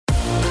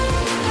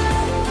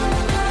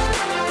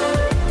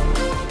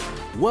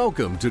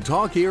Welcome to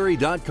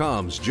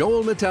TalkErie.com's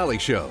Joel Natale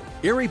Show,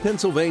 Erie,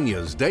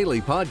 Pennsylvania's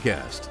daily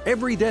podcast.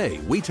 Every day,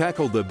 we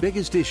tackle the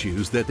biggest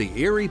issues that the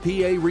Erie,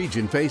 PA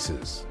region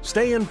faces.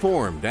 Stay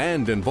informed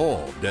and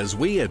involved as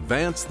we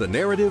advance the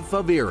narrative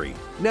of Erie.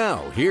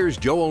 Now, here's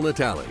Joel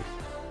Natale.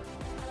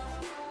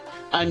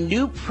 A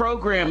new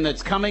program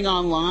that's coming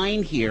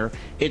online here.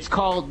 It's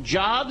called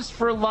Jobs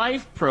for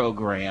Life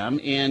program.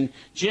 And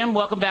Jim,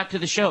 welcome back to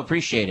the show.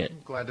 Appreciate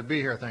it. Glad to be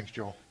here. Thanks,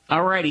 Joel.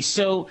 All righty.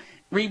 So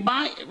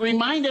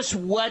remind us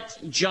what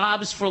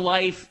Jobs for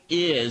Life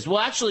is. Well,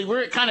 actually,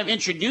 we're kind of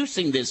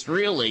introducing this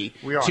really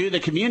to the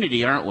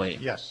community, aren't we?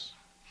 Yes.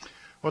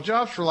 Well,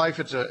 Jobs for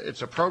Life,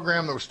 it's a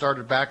program that was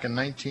started back in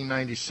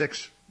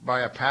 1996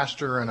 by a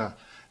pastor and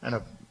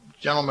a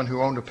gentleman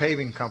who owned a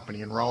paving company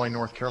in Raleigh,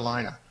 North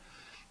Carolina.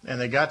 And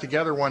they got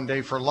together one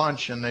day for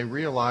lunch, and they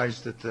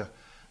realized that the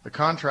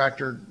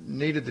contractor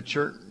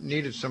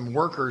needed some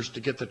workers to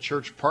get the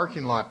church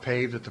parking lot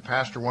paved that the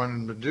pastor wanted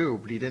him to do,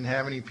 but he didn't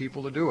have any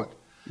people to do it.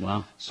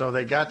 Wow. So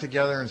they got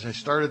together and they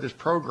started this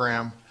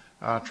program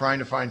trying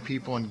to find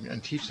people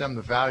and teach them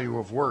the value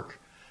of work.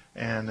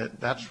 And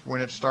that's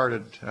when it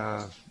started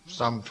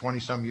some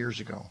 20-some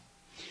years ago.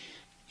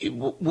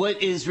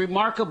 What is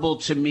remarkable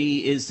to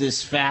me is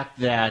this fact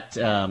that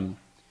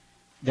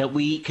that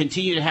we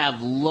continue to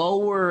have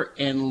lower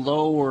and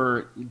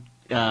lower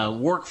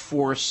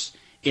workforce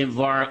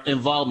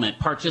involvement,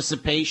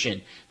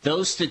 participation.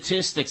 Those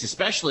statistics,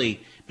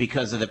 especially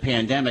because of the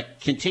pandemic,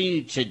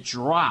 continue to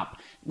drop.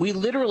 We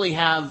literally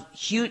have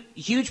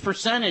huge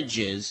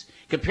percentages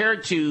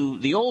compared to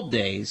the old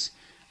days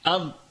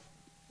of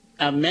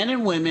men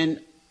and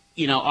women,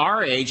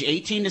 our age,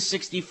 18 to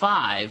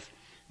 65,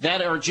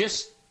 that are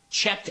just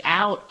checked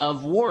out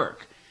of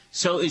work.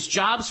 So is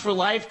Jobs for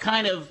Life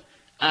kind of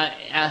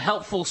a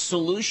helpful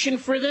solution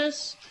for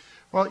this?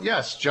 Well,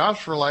 yes. Jobs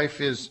for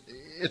Life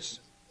it's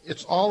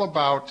all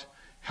about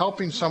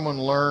helping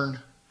someone learn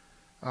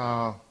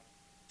how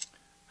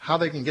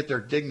they can get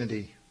their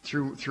dignity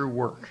through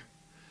work,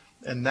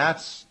 and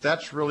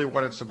that's really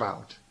what it's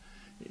about.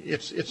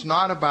 It's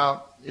not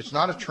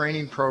a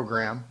training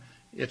program.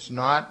 It's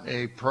not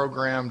a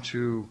program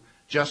to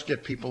just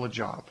get people a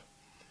job.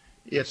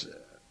 It's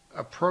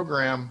a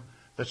program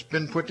that's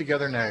been put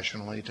together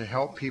nationally to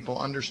help people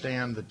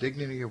understand the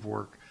dignity of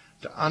work,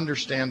 to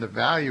understand the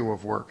value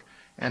of work,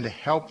 and to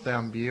help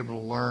them be able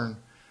to learn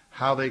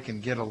how they can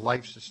get a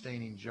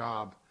life-sustaining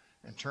job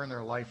and turn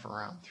their life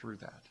around through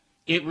that.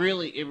 It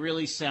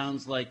really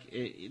sounds like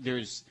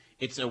it's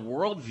a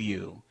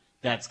worldview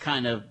that's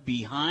kind of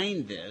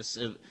behind this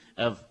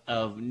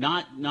of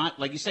not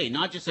like you say,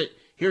 not just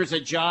here's a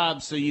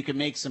job so you can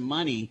make some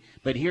money,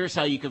 but here's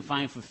how you can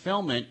find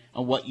fulfillment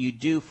on what you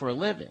do for a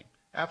living.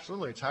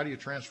 Absolutely. It's how do you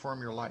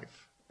transform your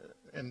life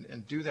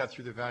and do that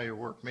through the value of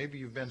work. Maybe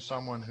you've been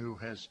someone who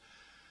has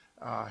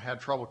had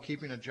trouble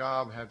keeping a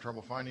job, had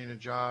trouble finding a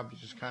job.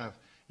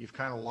 You've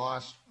kind of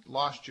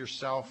lost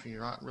yourself, and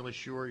you're not really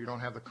sure. You don't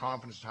have the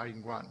confidence of how you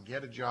can go out and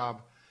get a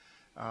job.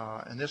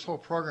 And this whole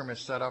program is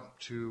set up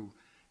to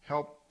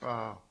help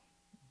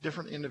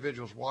different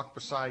individuals walk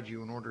beside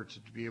you in order to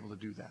be able to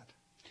do that.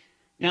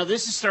 Now,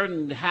 this is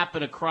starting to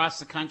happen across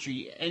the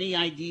country. Any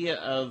idea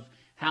of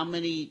how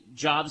many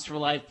Jobs for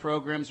Life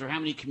programs or how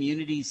many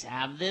communities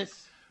have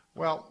this?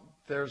 Well,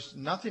 there's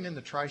nothing in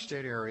the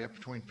tri-state area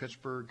between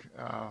Pittsburgh,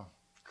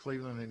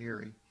 Cleveland, and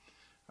Erie.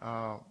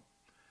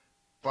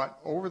 But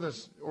over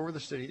the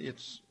city,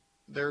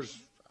 there's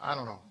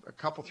a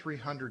couple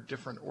 300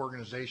 different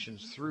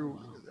organizations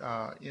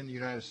in the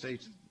United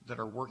States that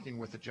are working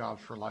with the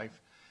Jobs for Life.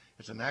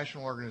 It's a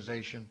national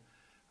organization,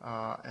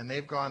 and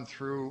they've gone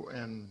through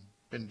and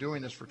been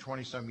doing this for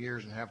 20-some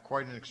years and have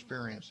quite an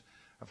experience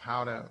of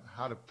how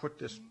to put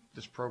this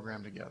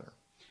program together.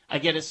 I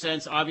get a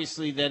sense,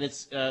 obviously, that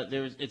it's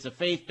a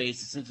faith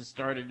basis since it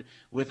started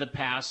with a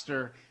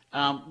pastor.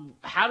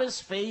 How does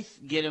faith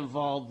get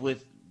involved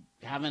with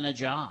having a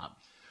job?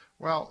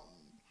 Well,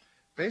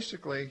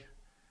 basically,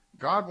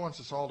 God wants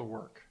us all to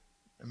work.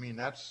 I mean,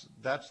 that's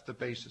the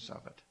basis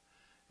of it.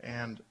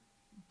 And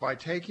by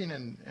taking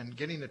and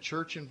getting the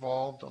church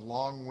involved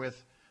along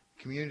with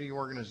community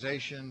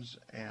organizations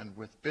and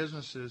with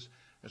businesses,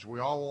 as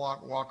we all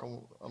walk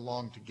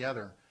along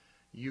together,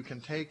 you can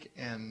take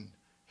and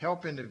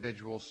help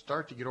individuals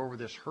start to get over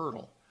this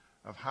hurdle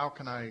of how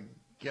can I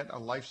get a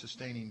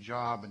life-sustaining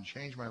job and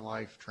change my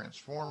life,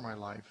 transform my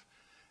life,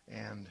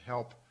 and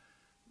help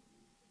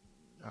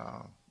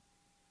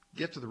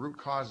get to the root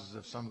causes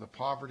of some of the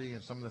poverty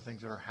and some of the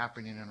things that are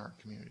happening in our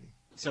community.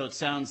 So it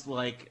sounds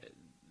like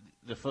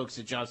the folks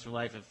at Jobs for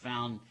Life have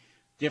found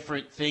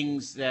different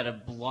things that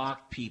have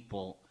blocked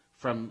people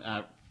from,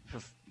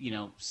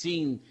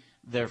 seeing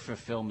their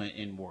fulfillment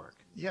in work.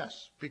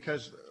 Yes,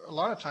 because a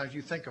lot of times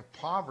you think of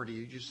poverty,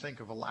 you just think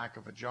of a lack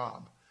of a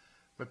job.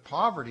 But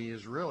poverty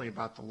is really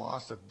about the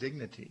loss of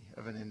dignity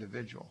of an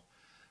individual.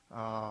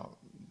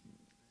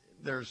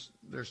 There's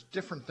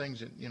different things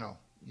that,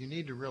 you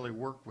need to really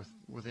work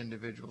with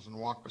individuals and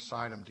walk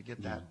beside them to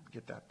get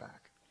that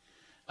back.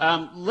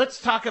 Let's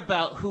talk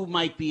about who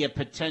might be a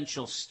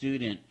potential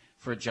student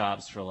for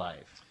Jobs for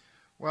Life?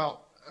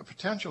 Well, a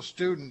potential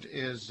student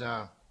is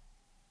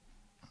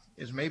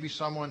maybe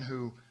someone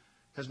who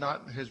has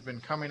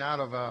been coming out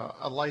of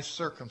a life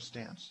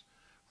circumstance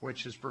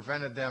which has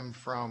prevented them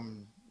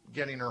from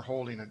getting or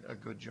holding a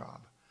good job.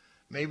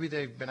 Maybe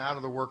they've been out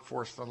of the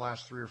workforce for the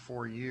last 3 or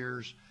 4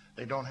 years.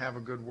 They don't have a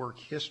good work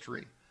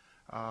history.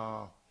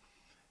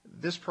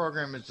 This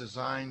program is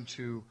designed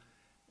to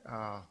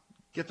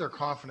get their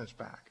confidence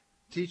back,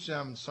 teach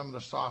them some of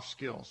the soft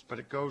skills, but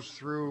it goes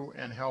through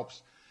and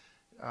helps.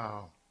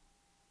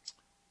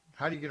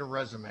 How do you get a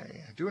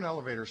resume? Do an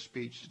elevator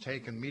speech to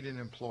take and meet an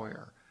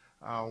employer.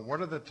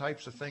 What are the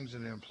types of things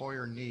that an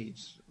employer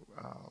needs?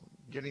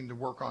 Getting to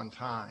work on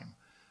time,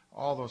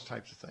 all those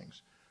types of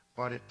things.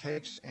 But it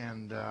takes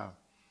and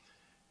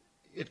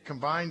it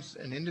combines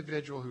an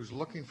individual who's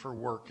looking for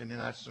work, and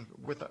that's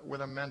with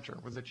a mentor,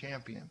 with a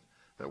champion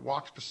that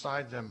walks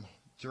beside them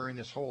during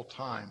this whole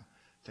time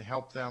to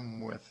help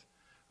them with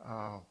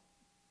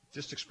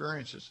just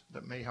experiences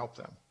that may help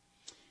them.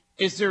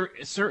 Is there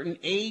certain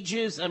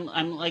ages?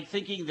 I'm like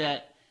thinking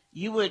that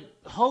you would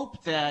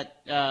hope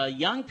that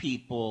young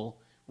people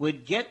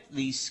would get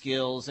these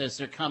skills as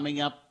they're coming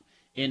up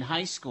in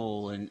high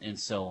school and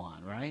so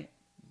on, right?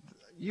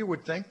 You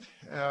would think,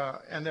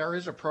 and there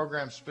is a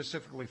program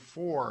specifically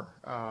for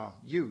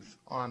youth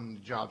on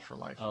Jobs for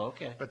Life. Oh,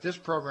 okay. But this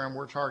program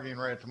we're targeting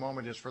right at the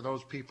moment is for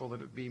those people that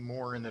would be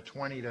more in the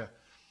 20 to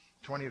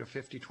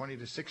 50, 20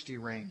 to 60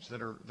 range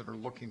that are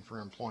looking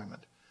for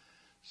employment.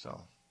 So.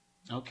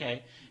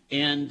 Okay,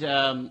 and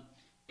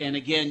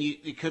again,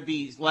 it could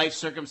be life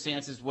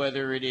circumstances,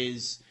 whether it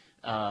is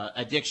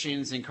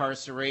addictions,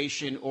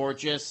 incarceration, or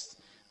just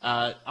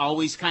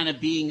always kind of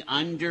being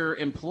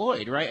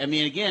underemployed, right? I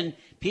mean, again,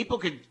 people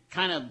could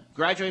kind of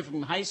graduate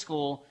from high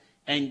school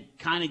and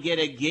kind of get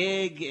a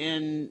gig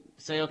and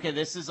say, okay,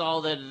 this is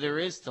all that there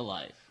is to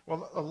life.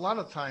 Well, a lot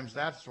of times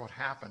that's what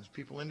happens.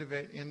 People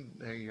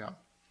they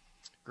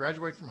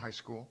graduate from high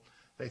school,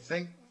 they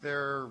think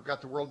they've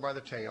got the world by the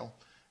tail,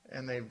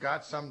 and they've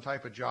got some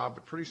type of job,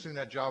 but pretty soon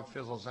that job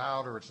fizzles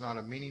out, or it's not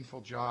a meaningful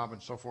job, and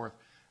so forth.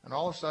 And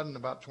all of a sudden,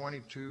 about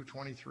 22,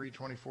 23,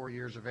 24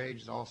 years of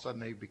age, all of a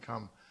sudden they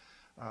become,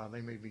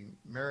 they may be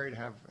married,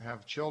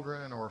 have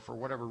children, or for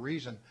whatever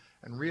reason,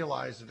 and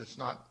realize that it's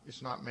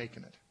not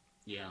making it.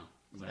 Yeah.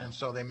 Well. And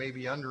so they may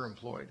be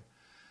underemployed.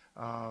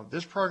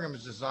 This program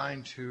is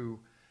designed to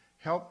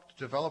help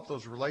develop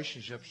those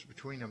relationships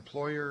between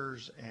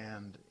employers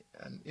and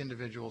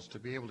individuals to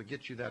be able to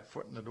get you that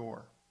foot in the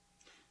door.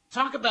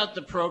 Talk about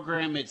the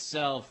program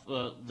itself,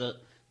 the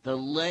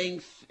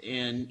length,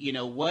 and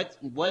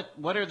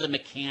what are the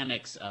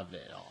mechanics of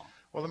it all?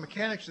 Well, the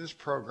mechanics of this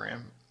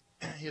program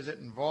is it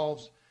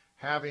involves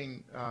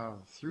having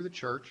through the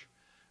church,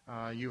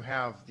 you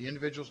have the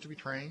individuals to be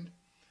trained,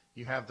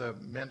 you have the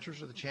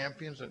mentors or the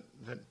champions and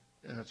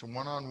it's a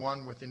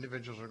one-on-one with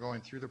individuals that are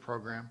going through the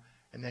program,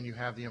 and then you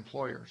have the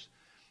employers.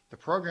 The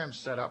program's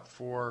set up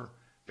for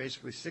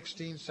basically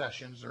 16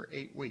 sessions or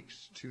 8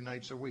 weeks, 2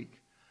 nights a week.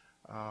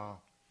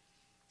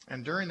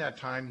 And during that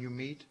time, you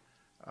meet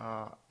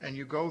and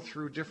you go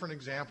through different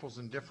examples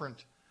and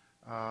different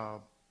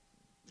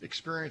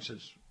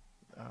experiences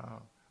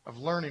of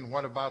learning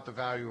what about the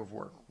value of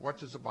work. What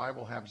does the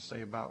Bible have to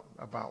say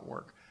about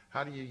work?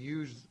 How do you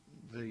use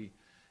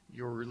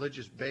your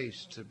religious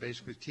base to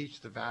basically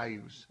teach the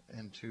values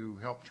and to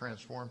help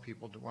transform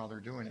people while they're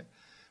doing it?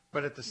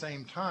 But at the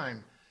same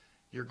time,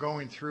 you're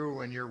going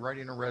through and you're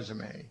writing a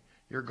resume.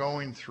 You're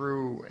going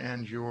through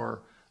and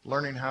you're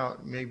learning how,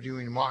 maybe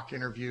doing mock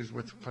interviews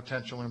with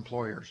potential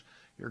employers.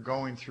 You're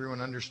going through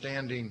and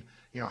understanding,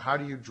 how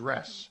do you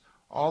dress?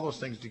 All those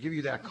things to give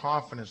you that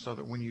confidence so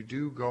that when you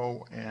do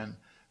go and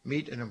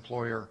meet an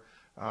employer,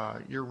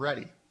 you're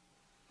ready.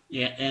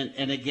 Yeah,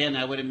 and again,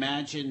 I would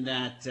imagine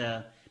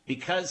that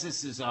because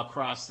this is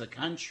across the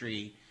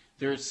country,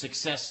 there's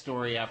success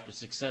story after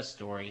success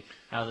story,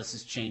 how this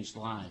has changed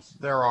lives.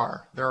 There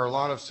are a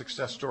lot of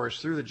success stories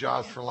through the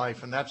Jobs for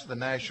Life, and that's the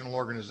national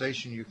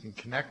organization you can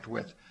connect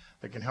with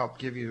that can help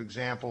give you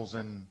examples,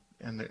 and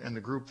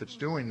the group that's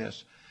doing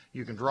this,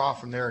 you can draw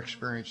from their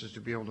experiences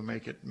to be able to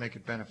make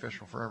it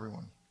beneficial for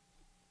everyone.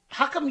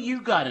 How come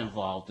you got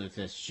involved with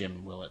this,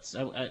 Jim Willits?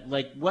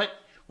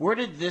 Where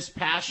did this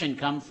passion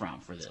come from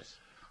for this?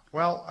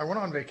 Well, I went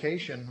on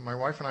vacation. My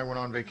wife and I went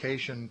on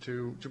vacation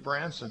to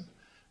Branson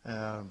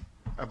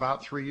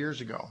about 3 years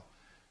ago,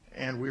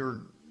 and we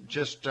were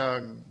just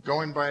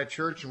going by a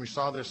church, and we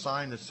saw this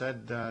sign that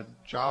said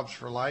Jobs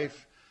for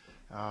Life.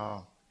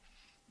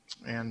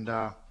 And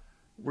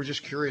we're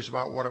just curious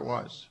about what it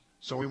was.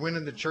 So we went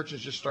into church and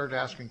just started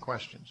asking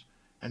questions.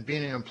 And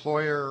being an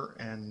employer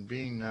and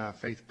being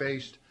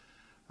faith-based,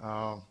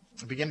 I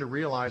began to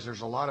realize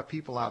there's a lot of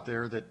people out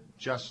there that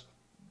just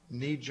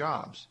need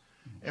jobs.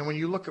 And when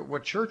you look at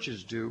what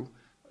churches do,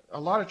 a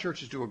lot of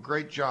churches do a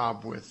great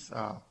job with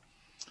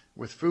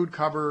food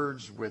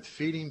cupboards, with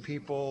feeding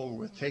people,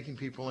 with taking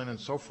people in and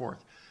so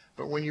forth.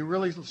 But when you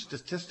really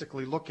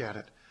statistically look at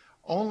it,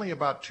 only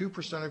about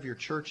 2% of your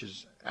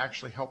churches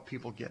actually help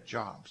people get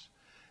jobs.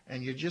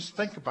 and you just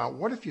think about,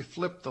 what if you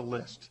flipped the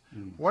list?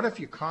 What if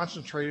you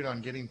concentrated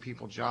on getting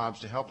people jobs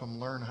to help them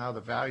learn how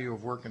the value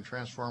of work and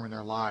transforming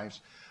their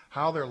lives,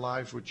 how their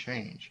lives would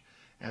change?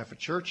 And if a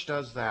church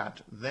does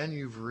that, then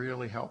you've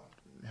really helped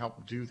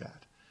do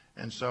that.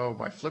 And so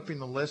by flipping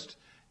the list,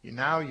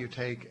 you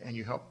take and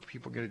you help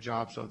people get a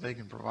job so that they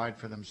can provide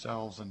for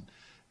themselves,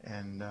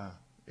 and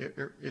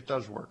it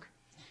does work.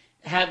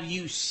 Have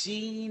you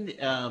seen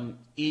in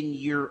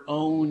your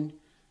own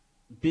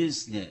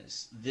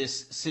business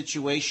this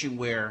situation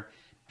where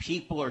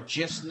people are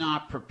just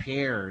not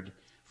prepared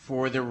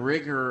for the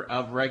rigor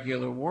of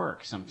regular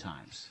work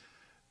sometimes?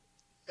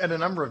 At a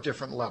number of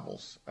different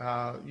levels.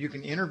 You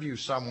can interview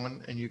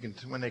someone, and you can,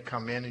 when they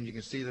come in, and you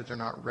can see that they're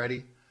not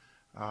ready.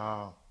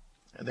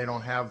 They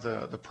don't have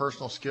the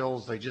personal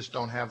skills. They just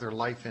don't have their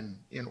life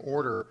in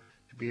order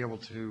to be able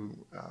to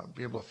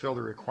fill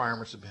the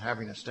requirements of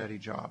having a steady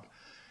job.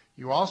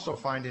 You also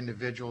find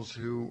individuals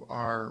you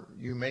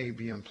may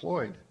be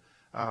employed,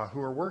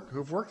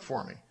 who've worked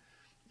for me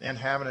and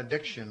have an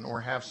addiction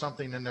or have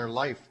something in their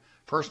life,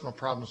 personal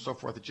problems, and so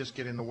forth, that just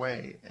get in the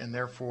way, and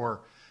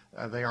therefore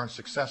they aren't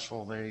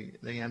successful. They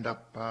end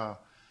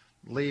up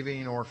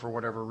leaving, or for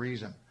whatever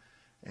reason.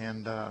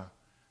 And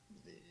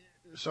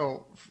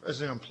so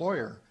as an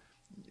employer,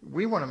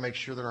 we want to make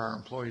sure that our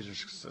employees are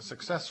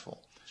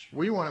successful.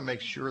 We want to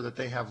make sure that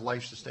they have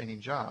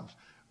life-sustaining jobs.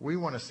 We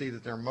want to see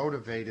that they're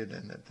motivated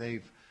and that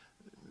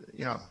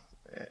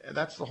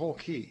that's the whole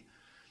key.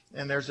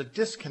 And there's a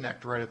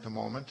disconnect right at the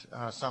moment,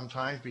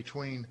 sometimes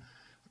between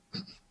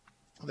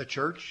the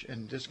church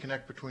and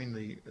disconnect between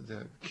the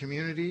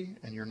community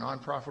and your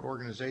nonprofit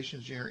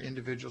organizations and your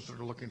individuals that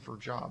are looking for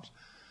jobs.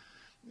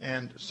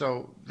 And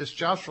so this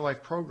Jobs for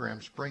Life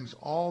program brings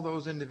all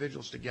those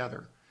individuals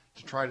together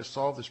to try to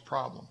solve this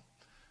problem,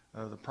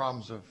 the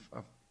problems of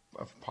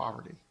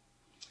poverty.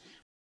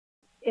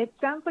 It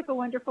sounds like a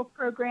wonderful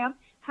program.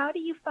 How do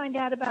you find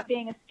out about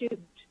being a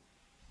student?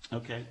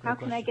 Okay. How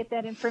can I get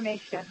that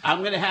information? I'm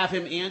going to have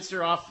him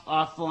answer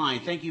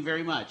offline. Thank you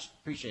very much.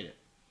 Appreciate it.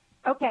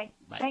 Okay.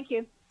 Bye. Thank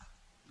you.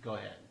 Go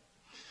ahead.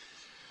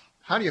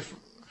 How do you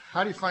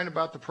find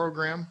about the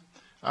program?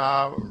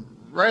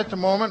 Right at the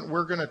moment,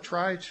 we're going to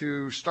try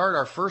to start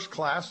our first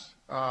class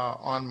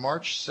on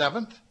March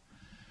 7th.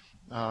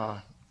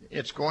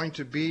 It's going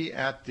to be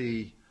at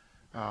the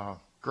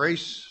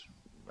Grace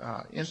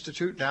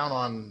Institute down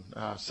on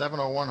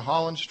 701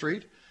 Holland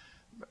Street.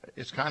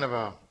 It's kind of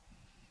a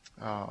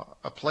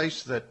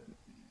place that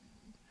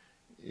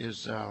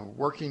is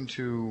working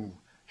to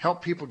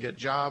help people get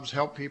jobs,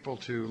 help people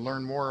to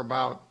learn more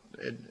about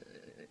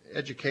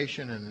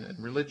education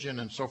and religion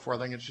and so forth.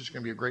 I think it's just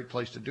going to be a great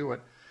place to do it.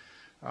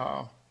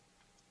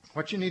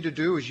 What you need to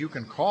do is you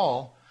can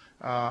call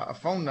a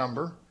phone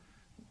number.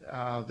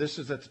 This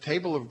is at the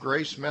Table of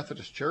Grace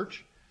Methodist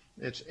Church.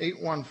 It's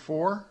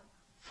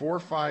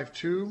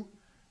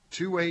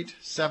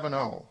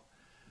 814-452-2870.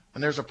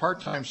 And there's a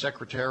part-time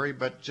secretary,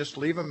 but just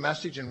leave a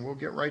message and we'll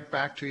get right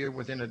back to you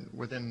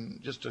within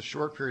just a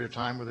short period of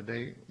time,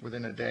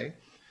 within a day.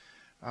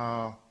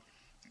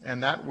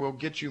 And that will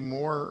get you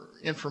more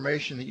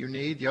information that you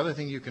need. The other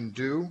thing you can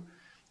do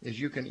is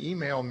you can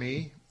email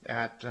me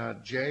at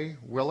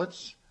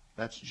jwillats,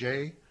 that's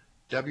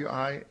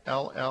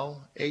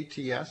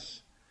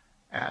JWILLATS,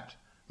 at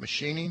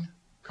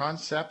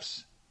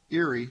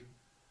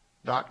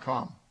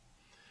machiningconceptserie.com.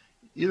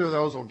 Either of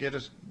those will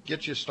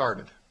get you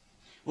started.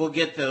 We'll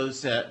get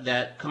those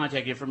that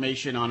contact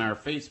information on our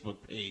Facebook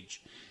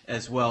page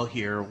as well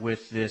here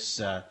with this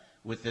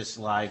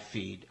live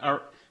feed.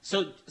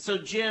 So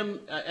Jim,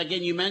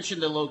 again, you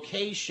mentioned the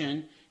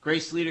location,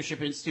 Grace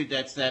Leadership Institute.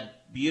 That's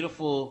that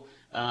beautiful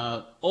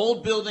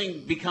old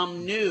building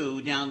become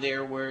new down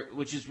there,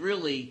 which is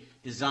really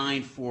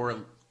designed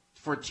for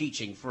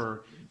teaching,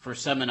 for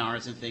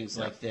seminars and things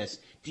like this.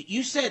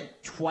 You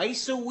said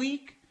twice a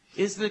week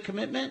is the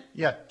commitment?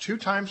 Yeah, 2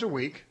 times a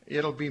week.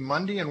 It'll be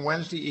Monday and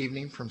Wednesday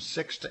evening from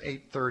 6 to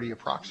 8:30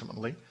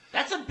 approximately.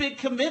 That's a big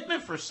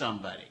commitment for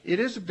somebody. It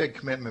is a big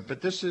commitment,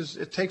 but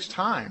it takes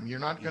time. You're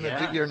not going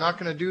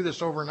to do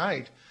this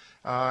overnight,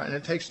 and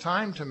it takes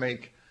time to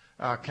make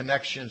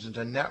connections and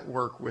to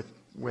network with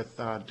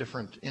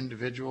different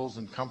individuals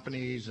and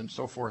companies and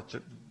so forth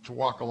to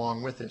walk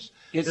along with this.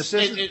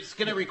 It's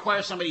going to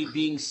require somebody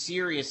being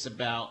serious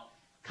about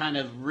kind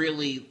of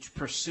really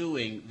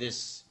pursuing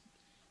this,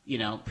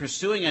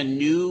 pursuing a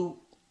new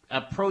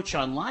approach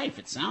on life,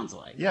 it sounds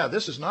like. Yeah,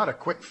 this is not a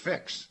quick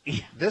fix.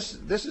 Yeah.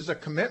 This is a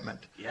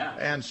commitment. Yeah.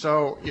 And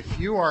so if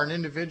you are an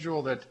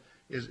individual that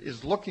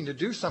is looking to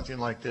do something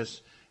like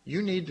this,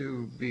 you need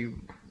to be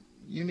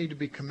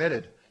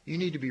committed. You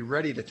need to be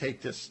ready to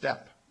take this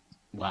step.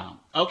 Wow.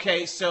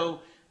 Okay,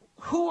 so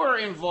who are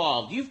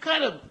involved? You've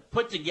kind of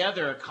put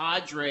together a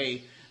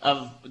cadre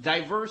of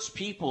diverse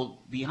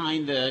people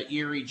behind the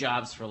Erie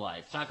Jobs for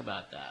Life. Talk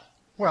about that.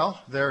 Well,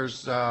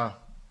 there's the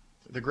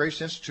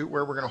Grace Institute,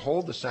 where we're going to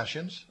hold the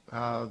sessions.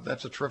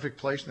 That's a terrific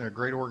place and a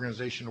great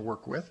organization to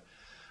work with.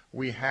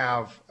 We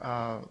have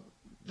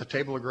the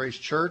Table of Grace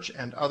Church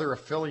and other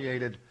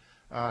affiliated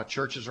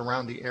churches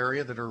around the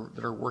area that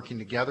are working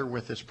together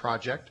with this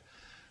project.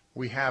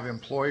 We have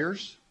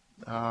employers.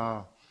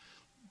 A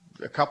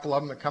couple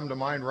of them that come to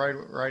mind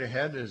right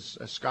ahead is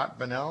Scott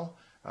Bunnell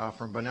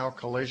from Bunnell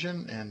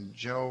Collision and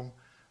Joe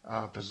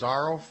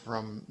Pizarro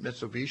from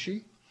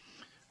Mitsubishi.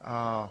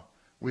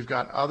 We've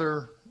got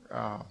other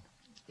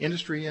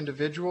industry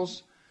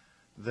individuals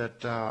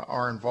that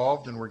are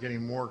involved, and we're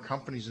getting more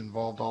companies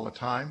involved all the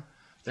time.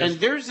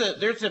 There's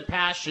a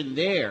passion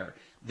there.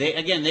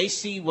 They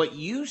see what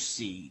you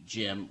see,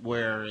 Jim.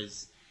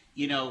 Whereas,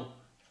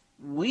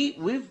 we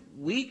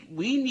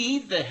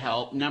need the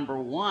help, number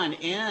one,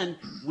 and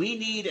we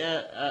need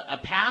a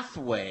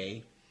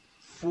pathway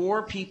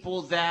for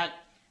people that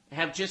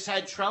have just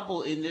had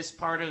trouble in this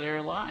part of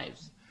their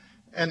lives.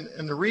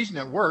 And the reason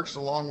it works,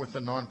 along with the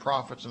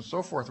nonprofits and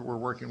so forth that we're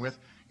working with,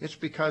 it's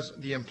because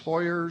the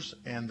employers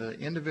and the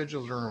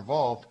individuals that are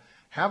involved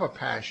have a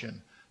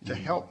passion to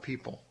help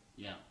people.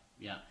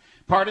 Yeah.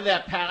 Part of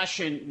that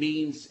passion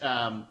means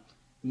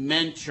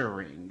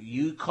mentoring.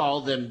 You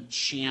call them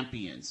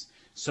champions.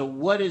 So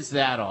what is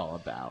that all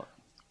about?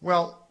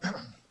 Well,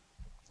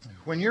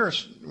 when you're a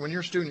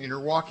student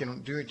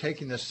and you're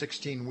taking this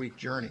 16-week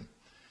journey,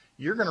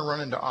 you're going to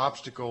run into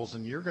obstacles,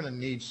 and you're going to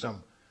need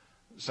some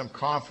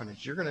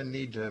confidence. You're going to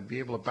need to be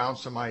able to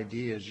bounce some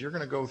ideas. You're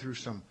going to go through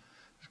some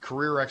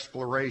career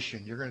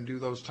exploration. You're going to do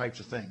those types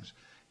of things.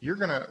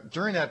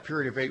 During that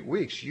period of 8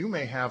 weeks, you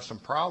may have some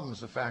problems,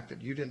 the fact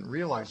that you didn't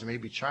realize. It may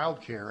be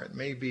childcare. It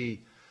may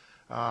be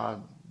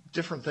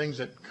different things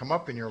that come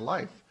up in your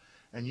life.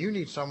 And you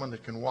need someone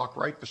that can walk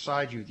right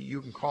beside you, that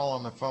you can call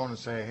on the phone and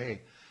say,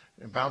 hey,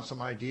 and bounce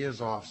some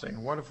ideas off,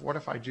 saying, what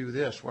if I do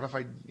this? What if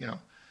I,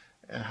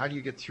 and how do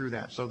you get through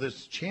that? So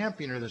this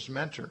champion or this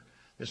mentor,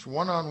 this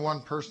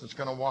one-on-one person that's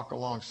going to walk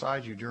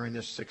alongside you during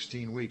this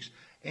 16 weeks,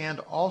 and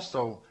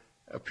also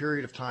a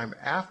period of time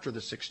after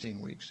the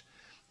 16 weeks,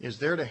 is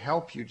there to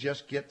help you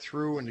just get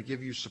through and to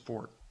give you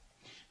support.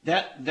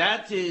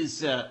 That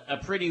is a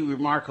pretty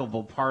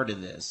remarkable part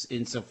of this,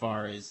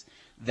 insofar as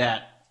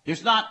that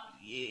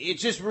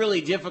it's just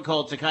really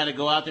difficult to kind of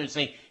go out there and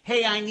say,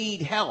 hey, I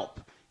need help,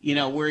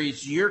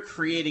 whereas you're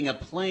creating a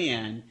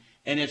plan.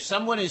 And if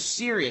someone is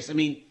serious,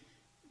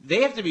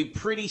 they have to be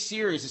pretty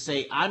serious to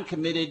say, I'm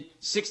committed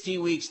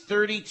 16 weeks,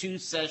 32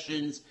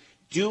 sessions,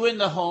 doing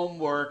the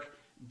homework,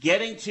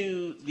 getting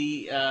to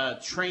the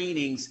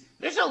trainings.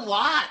 There's a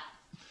lot.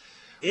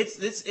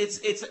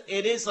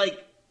 It is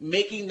like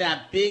making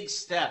that big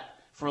step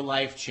for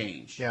life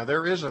change. Yeah,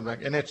 there is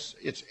and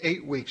it's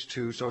 8 weeks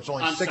too, so it's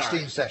only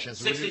 16 sessions.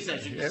 16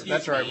 sessions.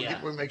 That's right.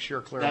 Yeah. We'll make sure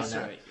you're clear That's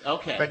on that. Right.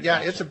 Okay. But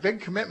yeah, it's a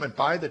big commitment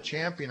by the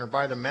champion or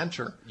by the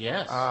mentor.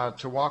 Yes.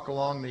 To walk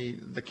along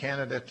the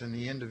candidate and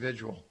the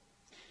individual.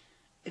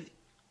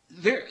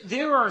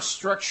 There are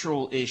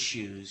structural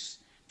issues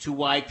to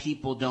why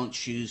people don't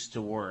choose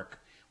to work.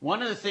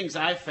 One of the things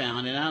I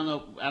found, and I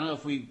don't know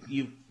if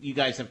you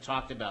guys have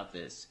talked about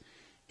this,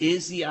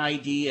 is the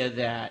idea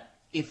that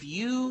if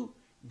you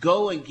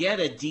go and get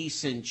a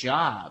decent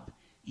job,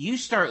 you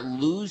start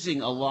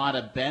losing a lot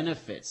of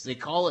benefits. They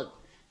call it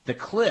the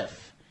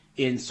cliff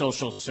in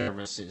social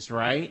services,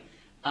 right?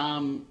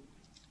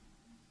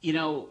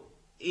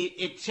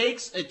 It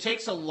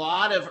takes a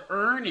lot of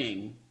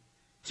earning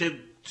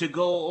to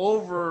go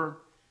over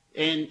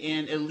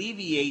and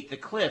alleviate the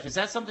cliff. Is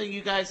that something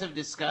you guys have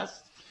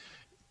discussed?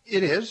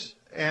 It is,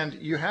 and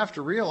you have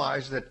to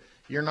realize that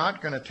you're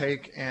not going to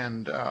take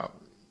and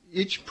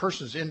each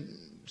person's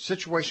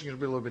situation is going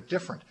to be a little bit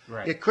different.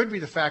 Right. It could be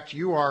the fact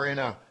you are in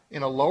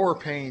a lower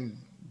paying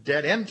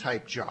dead end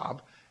type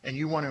job, and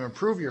you want to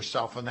improve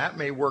yourself, and that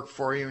may work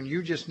for you, and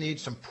you just need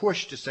some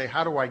push to say,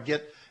 how do I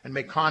get and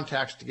make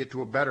contacts to get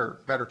to a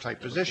better type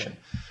position.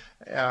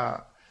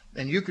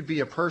 And you could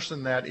be a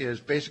person that is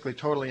basically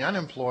totally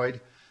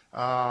unemployed,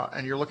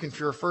 and you're looking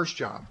for your first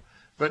job.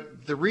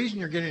 But the reason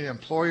you're getting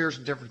employers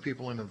and different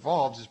people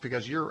involved is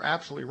because you're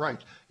absolutely right.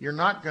 You're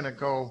not going to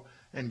go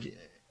and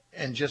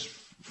just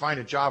find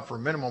a job for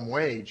minimum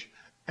wage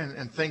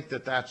and think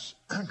that that's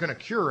going to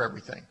cure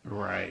everything.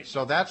 Right.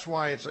 So that's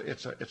why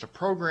it's a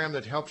program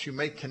that helps you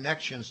make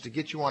connections to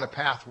get you on a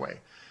pathway.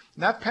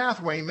 And that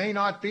pathway may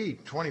not be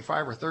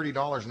 $25 or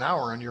 $30 an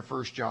hour on your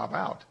first job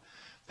out.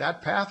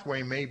 That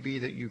pathway may be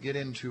that you get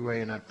into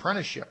an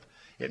apprenticeship.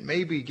 It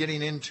may be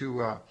getting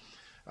into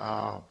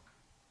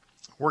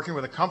working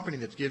with a company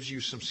that gives you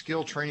some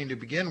skill training to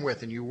begin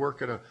with, and you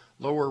work at a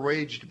lower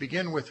wage to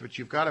begin with, but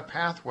you've got a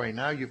pathway.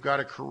 Now you've got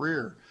a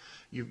career.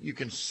 You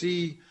can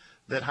see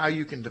that how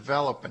you can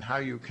develop and how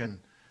you can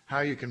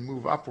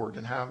move upward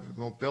and have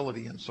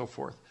mobility and so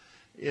forth.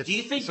 Do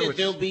you think that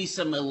there'll be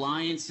some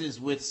alliances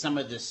with some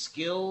of the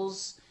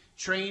skills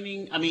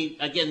training? I mean,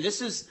 again,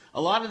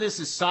 a lot of this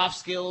is soft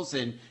skills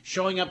and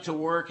showing up to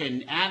work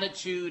and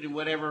attitude and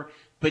whatever.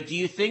 But do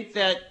you think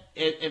that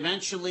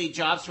eventually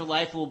Jobs for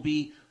Life will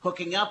be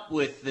hooking up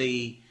with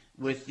the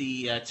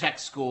tech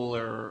school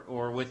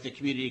or with the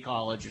community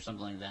college or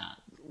something like that?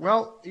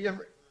 Well,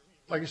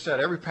 like I said,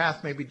 every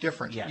path may be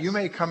different. Yes. You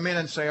may come in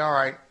and say, all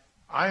right,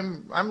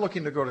 I'm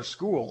looking to go to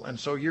school, and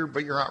so you're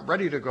not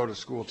ready to go to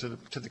school to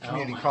the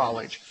community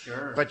college.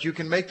 Sure. But you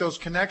can make those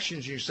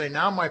connections. You say,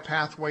 now my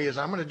pathway is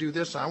I'm going to do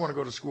this. I want to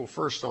go to school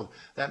first. So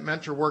that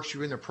mentor works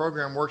you in, the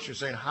program works. You're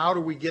saying, how do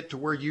we get to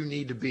where you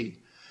need to be?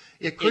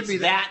 It could be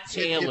that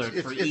tailored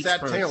for each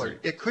person. Tailored.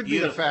 It could be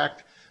the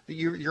fact that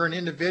you're an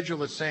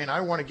individual that's saying,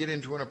 I want to get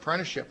into an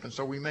apprenticeship, and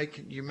so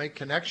you make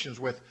connections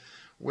with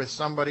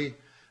somebody.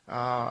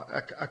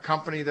 A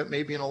company that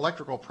may be an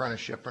electrical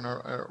apprenticeship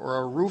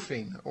or a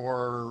roofing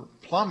or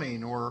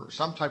plumbing or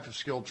some type of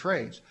skilled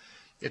trades.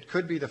 It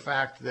could be the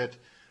fact that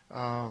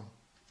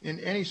in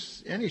any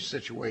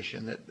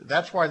situation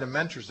that's why the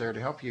mentor's there, to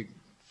help you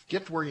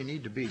get to where you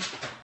need to be.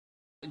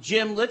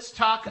 Jim, let's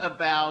talk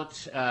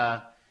about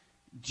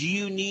do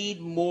you need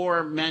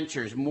more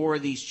mentors, more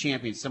of these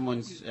champions?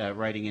 Someone's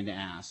writing in to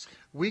ask.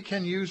 We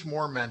can use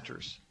more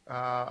mentors,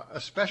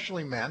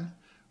 especially men.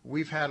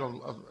 We've had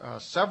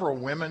several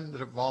women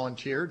that have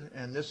volunteered,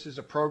 and this is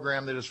a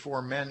program that is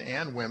for men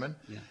and women.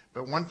 Yeah.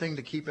 But one thing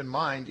to keep in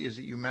mind is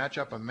that you match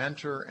up a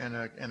mentor and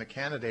a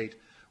candidate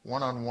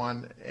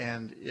one-on-one,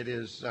 and it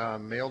is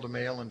male to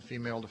male and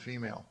female to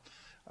female.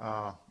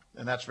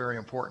 And that's very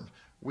important.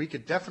 We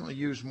could definitely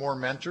use more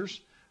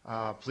mentors.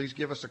 Please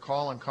give us a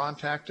call and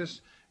contact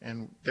us.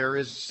 And there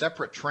is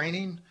separate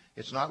training.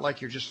 It's not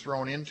like you're just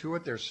thrown into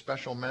it. There's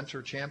special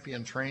mentor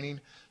champion training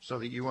so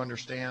that you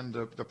understand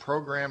the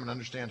program and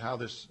understand how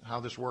this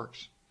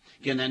works.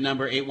 Again, that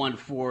number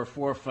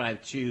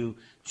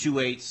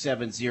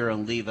 814-452-2870,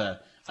 and leave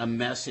a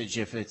message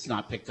if it's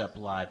not picked up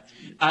live.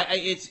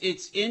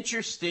 It's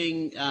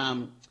interesting.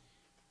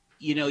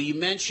 You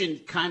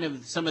mentioned kind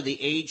of some of the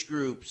age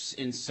groups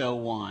and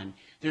so on.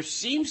 There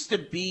seems to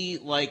be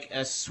like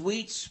a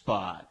sweet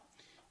spot.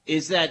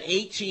 Is that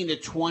 18 to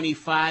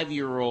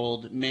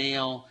 25-year-old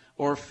male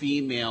or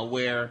female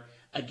where,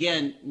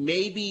 again,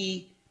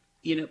 maybe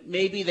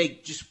they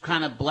just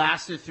kind of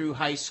blasted through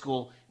high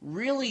school,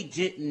 really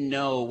didn't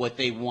know what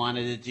they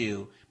wanted to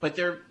do, but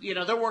they're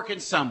working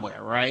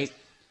somewhere, right?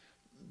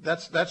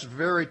 That's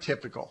very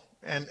typical.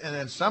 And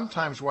then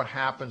sometimes what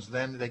happens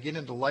then, they get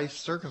into life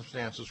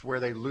circumstances where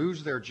they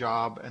lose their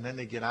job, and then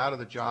they get out of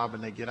the job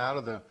and they get out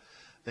of the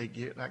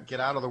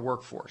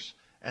workforce.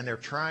 And they're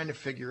trying to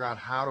figure out,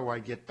 how do I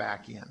get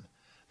back in?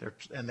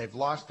 And they've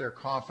lost their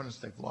confidence,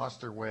 they've lost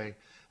their way,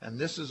 and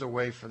this is a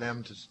way for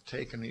them to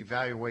take and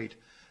evaluate,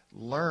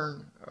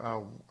 learn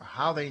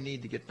how they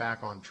need to get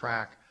back on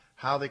track,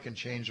 how they can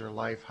change their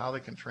life, how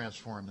they can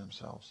transform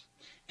themselves.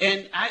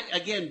 And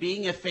again,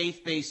 being a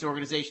faith-based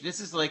organization, this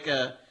is like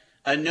a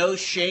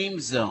no-shame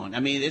zone. I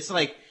mean, it's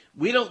like,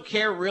 we don't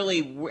care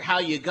really how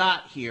you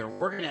got here.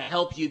 We're going to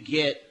help you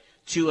get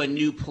to a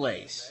new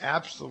place.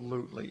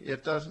 Absolutely.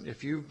 It doesn't,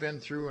 if you've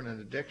been through an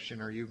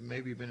addiction or you've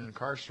maybe been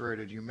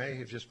incarcerated, you may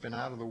have just been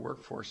out of the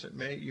workforce.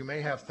 You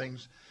may have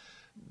things.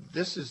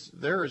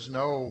 There is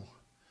no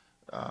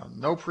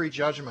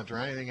prejudgment or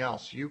anything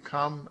else. You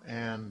come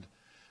and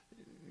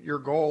your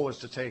goal is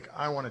to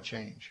I want to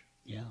change.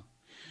 Yeah.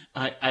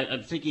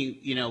 I'm thinking,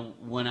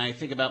 when I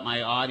think about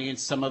my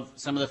audience, some of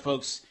the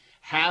folks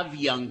have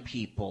young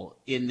people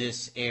in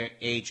this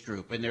age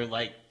group, and they're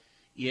like,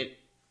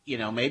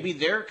 maybe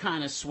they're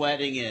kind of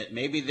sweating it.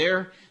 Maybe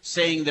they're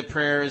saying the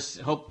prayers,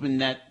 hoping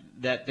that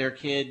their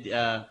kid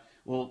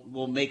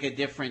will make a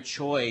different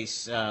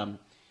choice. You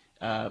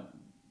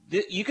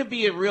could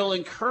be a real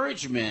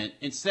encouragement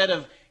instead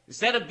of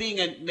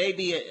being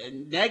maybe a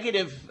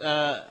negative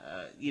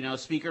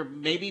speaker.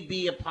 Maybe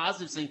be a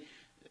positive thing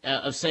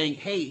of saying,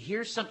 hey,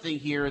 here's something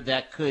here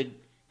that could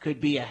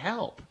be a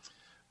help.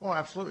 Well,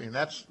 absolutely, and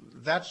it's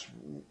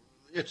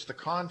the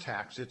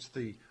contacts.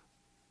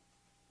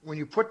 When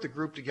you put the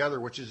group together,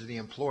 which is the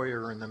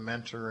employer and the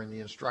mentor and the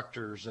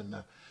instructors and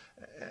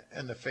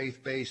the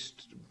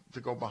faith-based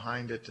to go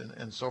behind it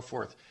and so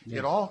forth,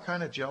 It all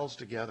kind of gels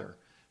together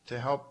to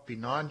help be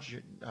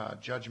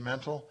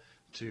non-judgmental,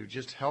 to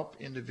just help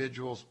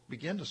individuals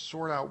begin to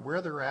sort out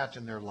where they're at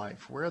in their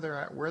life, where they're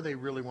at, where they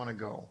really want to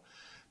go.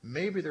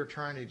 Maybe they're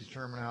trying to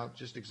determine out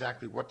just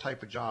exactly what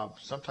type of job,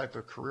 some type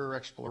of career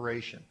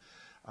exploration.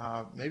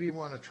 Maybe you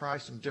want to try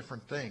some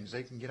different things.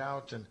 They can get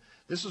out, and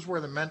this is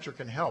where the mentor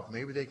can help.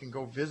 Maybe they can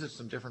go visit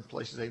some different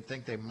places they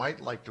think they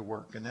might like to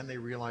work, and then they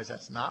realize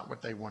that's not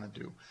what they want to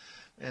do.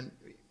 And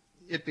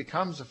it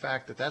becomes the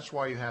fact that that's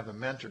why you have a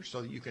mentor,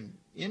 so that you can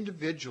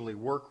individually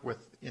work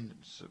with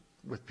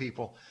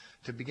people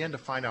to begin to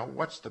find out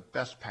what's the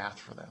best path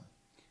for them.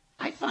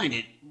 I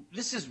find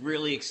this is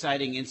really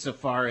exciting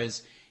insofar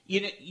as,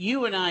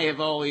 you and I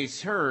have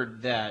always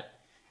heard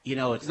that,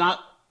 it's not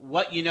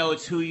what you know,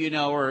 it's who you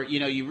know, or,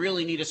 you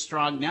really need a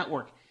strong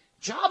network.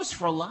 Jobs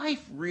for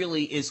Life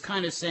really is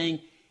kind of saying,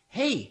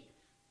 hey,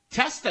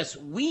 test us.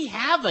 We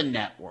have a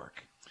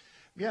network.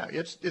 Yeah,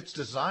 it's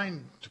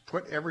designed to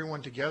put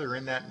everyone together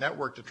in that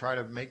network to try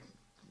to make,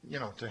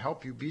 to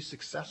help you be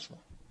successful.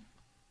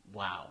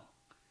 Wow.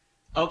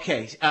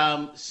 Okay,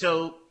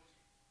 so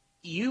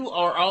you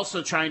are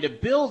also trying to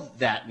build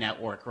that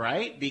network,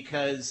 right?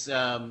 Because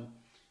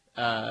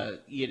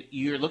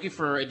you're looking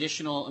for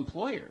additional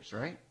employers,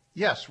 right?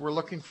 Yes, we're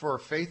looking for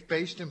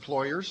faith-based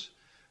employers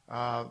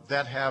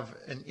that have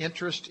an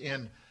interest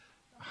in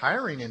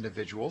hiring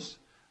individuals,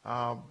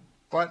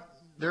 but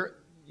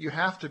you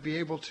have to be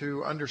able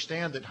to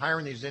understand that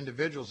hiring these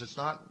individuals, it's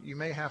not, you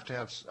may have to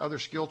have other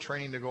skill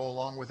training to go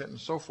along with it and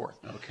so forth.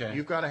 Okay.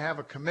 You've got to have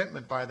a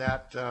commitment by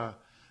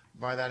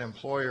that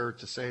employer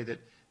to say that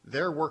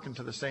they're working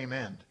to the same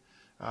end.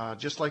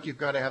 Just like you've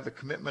got to have the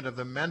commitment of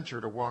the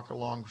mentor to walk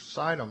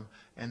alongside them,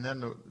 and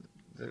then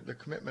the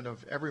commitment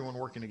of everyone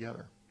working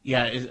together.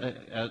 Yeah,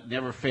 it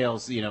never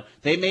fails.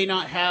 They may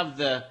not have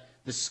the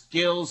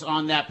skills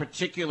on that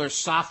particular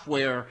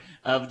software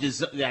of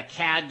that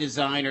CAD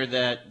design or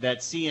that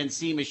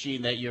CNC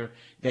machine that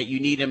you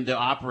need them to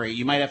operate.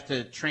 You might have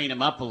to train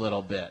them up a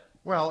little bit.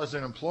 Well, as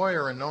an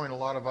employer and knowing a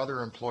lot of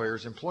other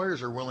employers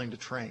are willing to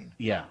train.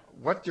 Yeah.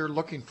 What they're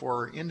looking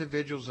for are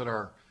individuals that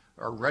are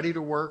ready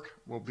to work,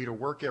 will be to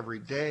work every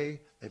day,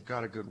 they've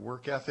got a good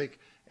work ethic,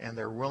 and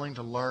they're willing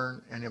to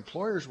learn, and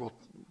employers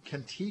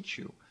can teach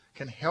you,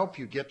 can help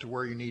you get to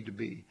where you need to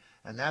be.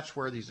 And that's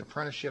where these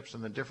apprenticeships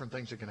and the different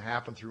things that can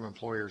happen through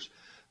employers,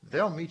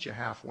 they'll meet you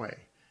halfway.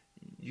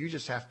 You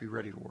just have to be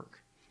ready to work.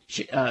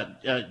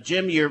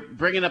 Jim, you're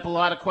bringing up a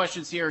lot of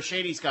questions here.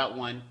 Shady's got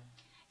one.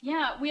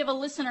 Yeah, we have a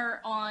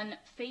listener on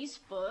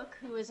Facebook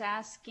who is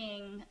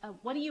asking,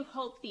 what do you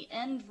hope the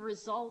end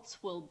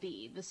results will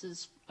be? This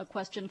is a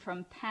question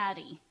from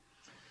Patty.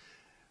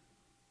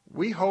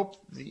 We hope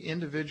the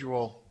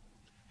individual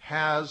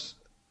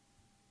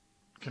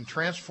can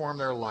transform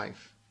their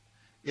life.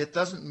 It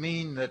doesn't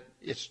mean that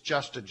it's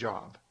just a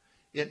job.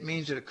 It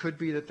means that it could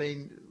be that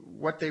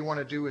what they want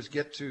to do is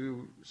get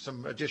to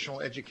some additional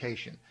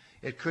education.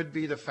 It could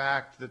be the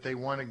fact that they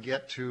want to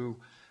get to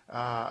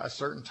a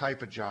certain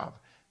type of job.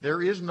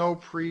 There is no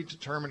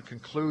predetermined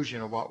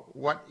conclusion about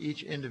what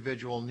each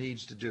individual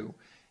needs to do.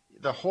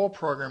 The whole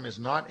program is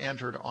not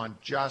entered on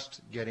just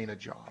getting a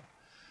job.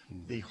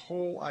 The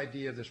whole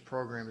idea of this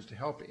program is to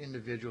help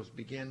individuals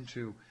begin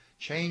to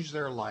change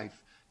their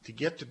life to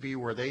get to be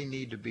where they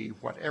need to be,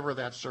 whatever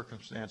that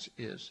circumstance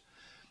is.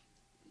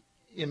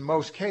 In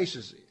most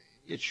cases,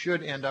 it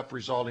should end up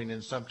resulting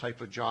in some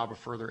type of job or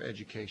further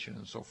education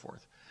and so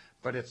forth.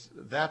 But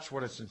that's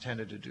what it's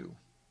intended to do.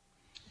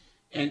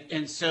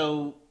 And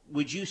so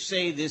would you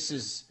say this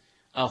is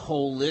a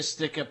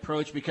holistic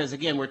approach? Because,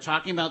 again, we're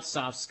talking about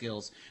soft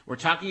skills. We're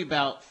talking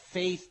about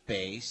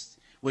faith-based,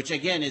 which,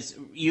 again, is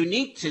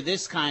unique to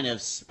this kind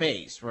of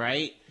space,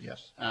 right?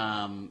 Yes.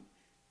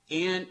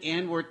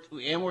 And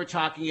we're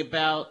talking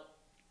about,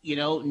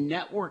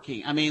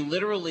 networking. I mean,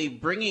 literally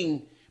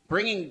bringing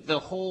the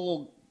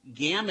whole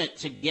gamut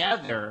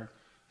together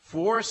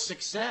for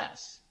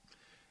success.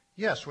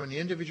 Yes, when the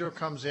individual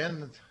comes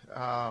in,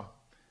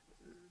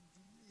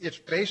 it's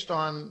based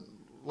on,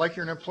 like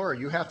you're an employer,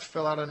 you have to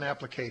fill out an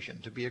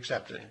application to be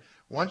accepted. Okay.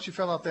 Once you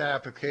fill out that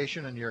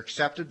application and you're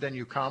accepted, then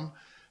you come,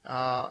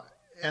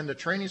 and the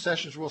training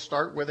sessions will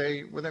start with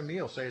a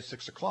meal, say at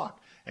 6 o'clock.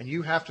 And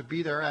you have to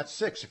be there at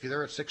 6. If you're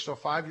there at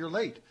 6:05, you're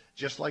late,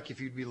 just like if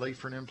you'd be late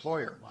for an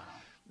employer. Wow.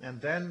 And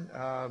then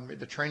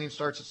the training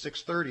starts at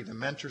 6:30. The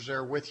mentor's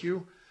there with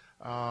you.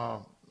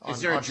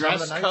 Is there a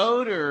dress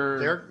code,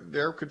 or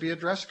there could be a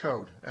dress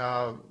code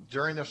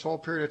during this whole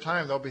period of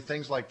time? There'll be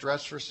things like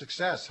dress for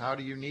success. How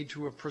do you need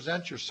to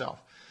present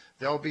yourself?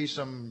 There'll be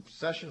some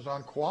sessions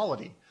on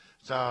quality,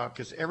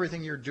 because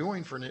everything you're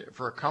doing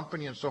for a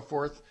company and so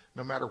forth,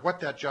 no matter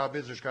what that job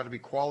is, there's got to be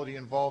quality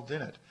involved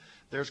in it.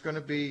 There's going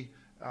to be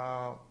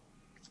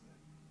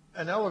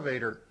an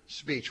elevator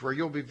speech where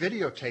you'll be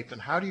videotaped,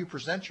 and how do you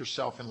present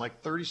yourself in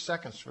like 30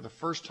 seconds for the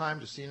first time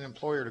to see an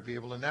employer to be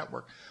able to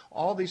network.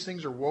 All these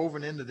things are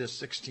woven into this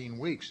 16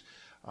 weeks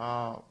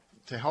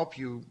to help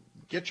you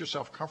get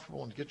yourself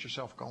comfortable and get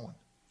yourself going.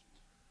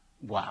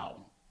 Wow.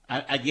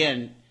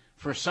 Again,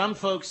 for some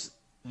folks,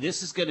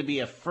 this is going to be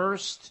a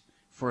first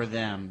for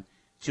them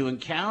to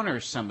encounter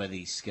some of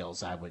these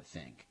skills, I would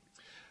think.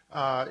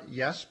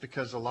 Yes,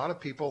 because a lot of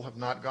people have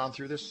not gone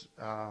through this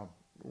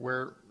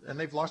and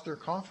they've lost their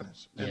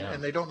confidence,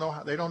 and they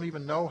don't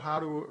even know how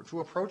to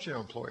approach an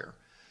employer.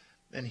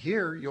 And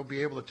here you'll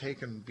be able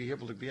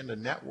to begin to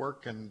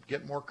network and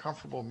get more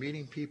comfortable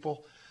meeting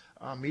people,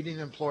 meeting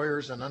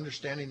employers, and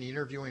understanding the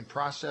interviewing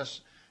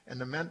process.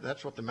 And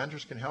that's what the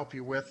mentors can help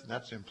you with. And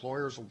that's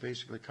employers will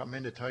basically come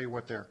in to tell you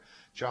what their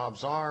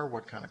jobs are,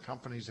 what kind of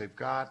companies they've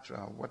got,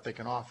 what they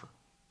can offer.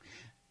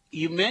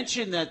 You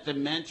mentioned that the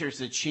mentors,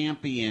 the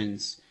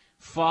champions,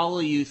 follow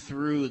you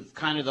through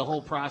kind of the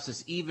whole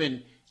process,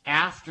 even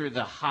after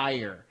the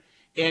hire.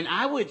 And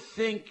I would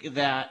think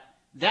that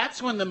that's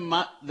when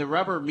the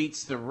rubber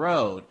meets the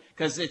road,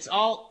 because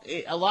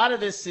a lot of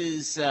this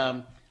is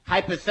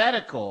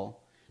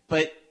hypothetical,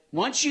 but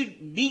once you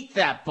meet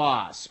that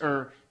boss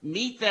or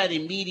meet that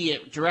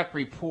immediate direct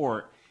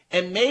report,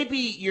 and maybe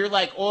you're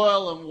like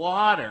oil and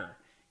water,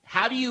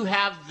 how do you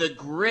have the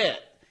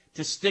grit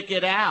to stick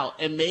it out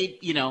and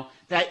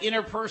that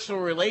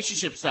interpersonal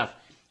relationship stuff?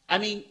 I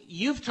mean,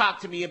 you've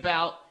talked to me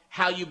about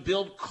how you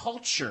build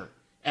culture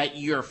at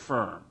your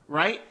firm,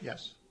 right?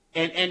 Yes.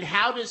 And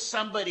how does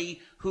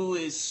somebody who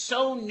is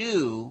so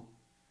new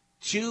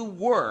to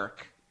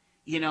work,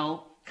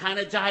 kind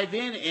of dive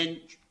in and,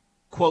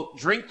 quote,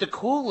 drink the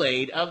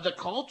Kool-Aid of the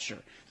culture.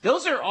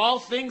 Those are all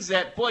things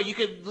that, boy, you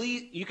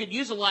could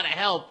use a lot of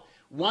help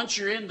once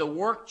you're in the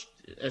work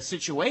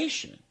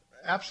situation.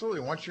 Absolutely.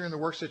 Once you're in the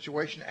work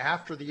situation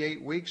after the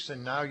 8 weeks,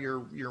 and now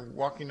you're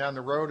walking down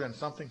the road and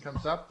something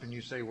comes up and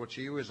you say, well,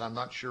 gee whiz, I'm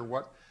not sure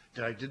what,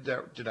 did I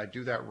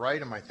do that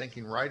right? Am I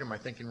thinking right? Am I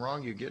thinking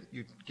wrong? You get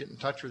in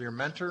touch with your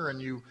mentor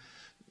and you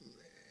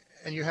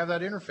have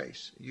that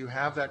interface. You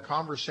have that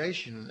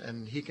conversation,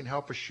 and he can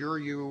help assure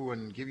you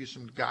and give you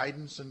some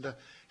guidance and to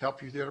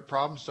help you through the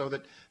problem, so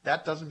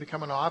that doesn't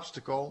become an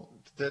obstacle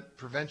that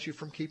prevents you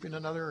from keeping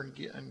another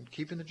and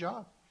keeping the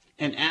job.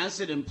 And as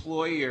an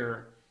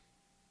employer,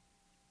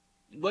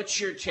 what's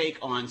your take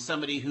on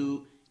somebody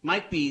who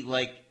might be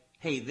like,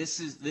 hey, this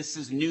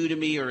is new to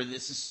me, or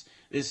this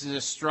is a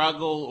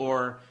struggle,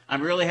 or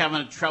I'm really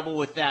having trouble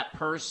with that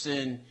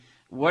person?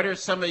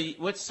 What's some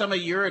of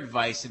your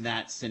advice in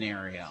that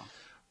scenario?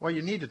 Well,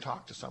 you need to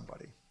talk to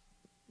somebody.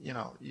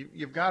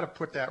 You've got to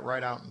put that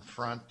right out in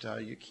front.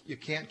 You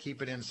can't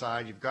keep it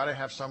inside. You've got to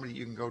have somebody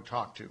you can go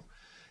talk to.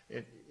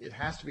 It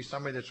has to be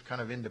somebody that's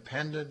kind of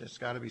independent. It's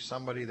got to be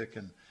somebody that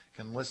can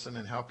listen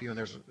and help you. And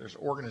there's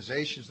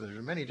organizations.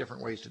 There's many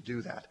different ways to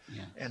do that.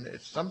 Yeah. And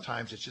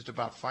sometimes it's just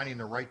about finding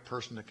the right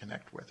person to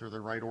connect with, or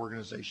the right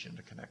organization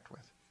to connect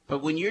with.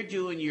 But when you're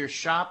doing your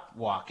shop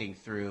walking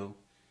through,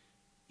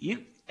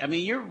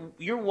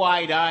 you're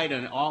wide-eyed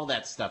on all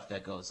that stuff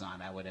that goes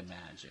on, I would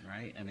imagine,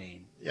 right?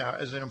 Yeah,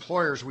 as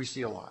employers, we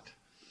see a lot.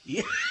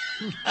 Yeah,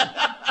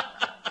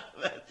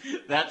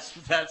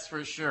 that's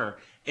for sure.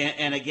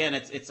 And again,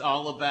 it's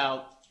all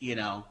about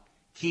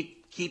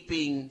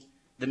keeping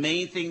the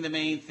main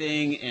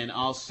thing, and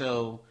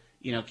also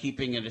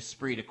keeping an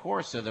esprit de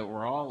corps so that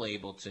we're all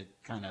able to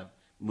kind of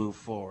move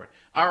forward.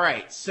 All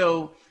right,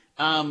 so.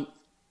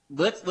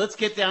 Let's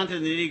get down to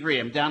the nitty-gritty.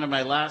 I'm down to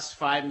my last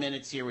 5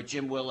 minutes here with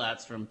Jim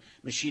Willatz from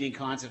Machining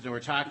Concepts, and we're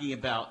talking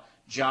about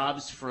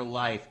Jobs for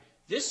Life.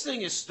 This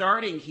thing is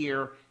starting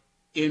here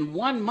in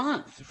 1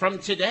 month from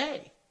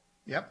today.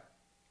 Yep,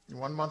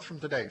 1 month from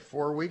today.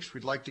 4 weeks,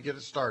 we'd like to get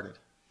it started.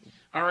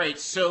 All right,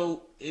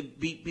 so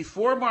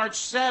before March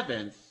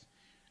 7th,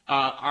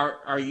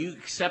 are you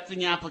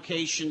accepting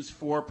applications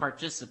for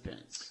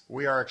participants?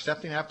 We are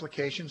accepting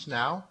applications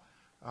now.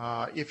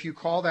 If you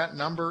call that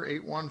number,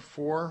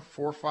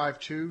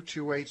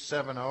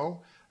 814-452-2870,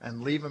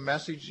 and leave a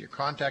message, your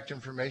contact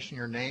information,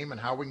 your name, and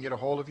how we can get a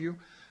hold of you,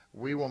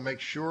 we will make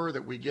sure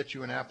that we get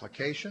you an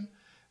application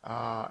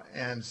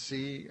and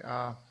see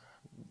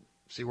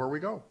where we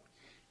go.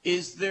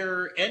 Is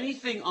there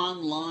anything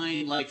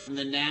online, like from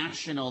the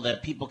National,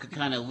 that people could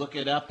kind of look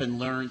it up and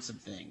learn some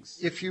things?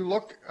 If you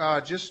look,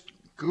 just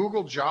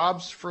Google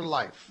Jobs for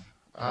Life,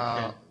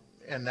 okay.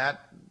 And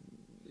that,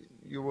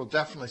 you will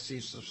definitely see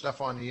some stuff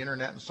on the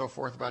internet and so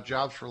forth about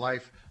Jobs for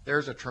Life.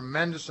 There's a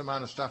tremendous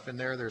amount of stuff in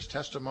there. There's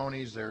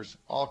testimonies. There's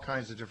all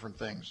kinds of different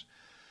things.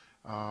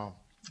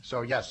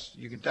 So yes,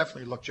 you can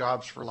definitely look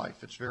Jobs for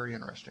Life. It's very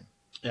interesting.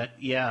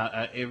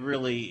 It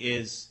really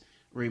is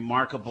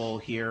remarkable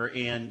here.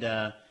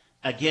 And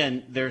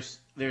again, there's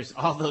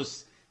all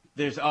those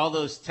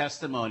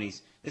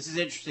testimonies. This is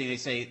interesting. They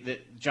say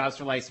that Jobs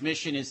for Life's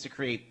mission is to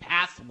create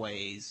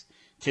pathways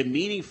to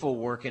meaningful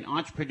work and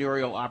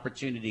entrepreneurial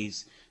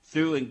opportunities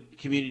through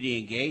community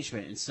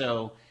engagement. And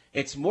so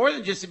it's more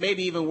than just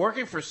maybe even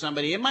working for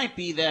somebody. It might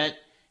be that,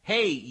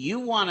 hey, you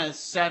want to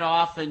set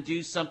off and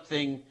do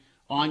something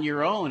on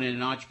your own in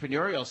an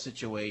entrepreneurial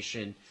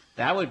situation.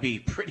 That would be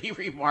pretty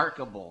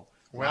remarkable.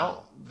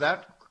 Well,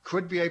 that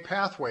could be a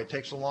pathway. It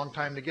takes a long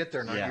time to get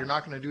there. Now, You're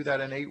not going to do that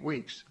in 8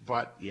 weeks.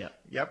 But,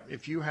 yep,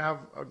 if you have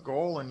a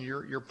goal and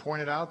you're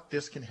pointed out,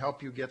 this can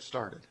help you get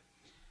started.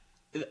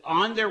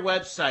 On their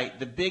website,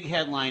 the big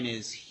headline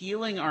is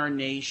Healing Our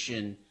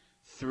Nation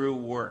Through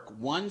Work.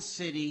 One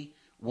city,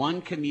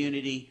 one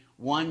community,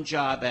 one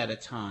job at a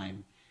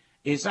time.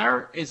 Is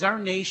our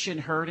nation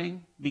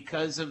hurting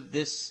because of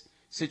this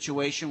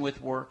situation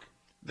with work?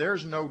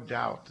 There's no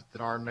doubt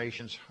that our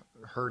nation's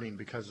hurting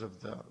because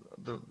of the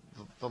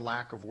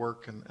lack of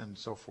work and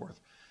so forth.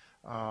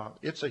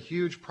 It's a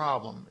huge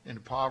problem in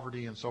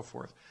poverty and so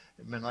forth.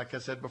 I mean, like I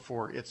said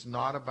before, it's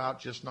not about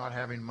just not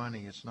having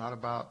money. It's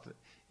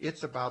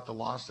about the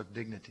loss of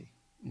dignity.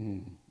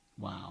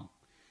 Wow.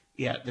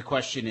 Yeah, the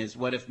question is,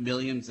 what if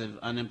millions of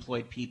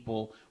unemployed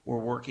people were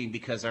working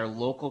because our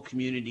local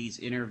communities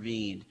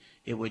intervened?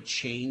 It would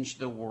change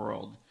the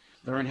world.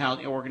 Learn how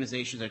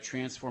organizations are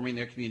transforming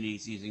their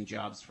communities using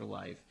Jobs for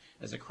Life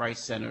as a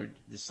Christ-centered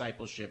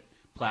discipleship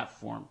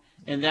platform.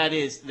 And that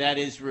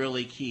is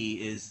really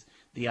key, is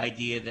the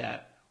idea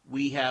that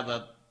we have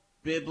a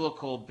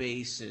biblical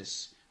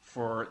basis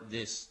for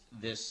this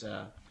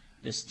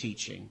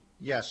teaching.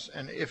 Yes,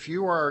 and if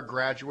you are a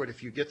graduate,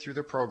 if you get through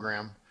the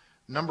program,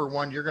 number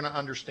one, you're going to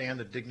understand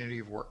the dignity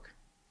of work.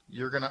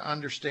 You're going to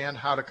understand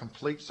how to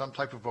complete some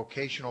type of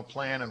vocational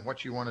plan and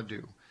what you want to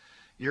do.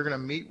 You're going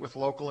to meet with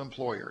local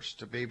employers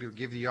to be able to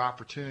give you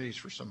opportunities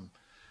for some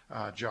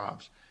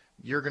jobs.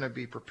 You're going to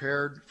be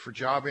prepared for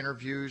job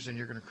interviews, and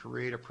you're going to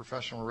create a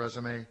professional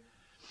resume.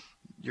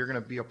 You're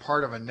going to be a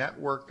part of a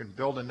network and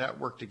build a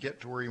network to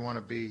get to where you want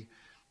to be.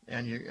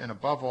 And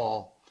above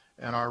all,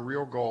 and our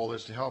real goal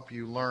is to help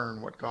you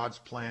learn what God's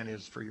plan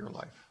is for your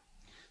life.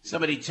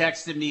 Somebody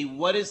texted me,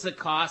 what is the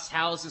cost?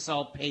 How is this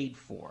all paid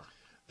for?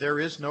 There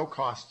is no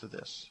cost to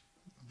this.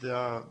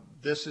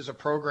 This is a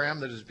program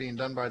that is being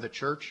done by the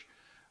church,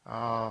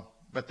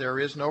 but there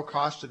is no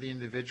cost to the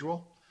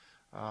individual.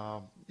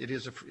 It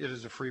is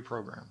a free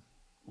program.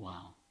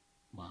 Wow.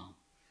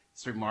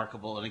 It's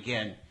remarkable. And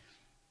again,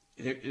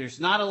 there's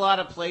not a lot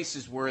of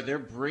places where they're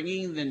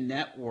bringing the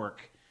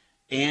network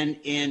and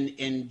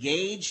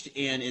engaged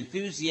and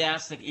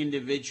enthusiastic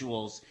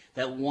individuals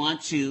that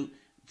want to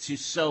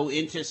sow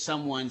into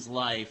someone's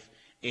life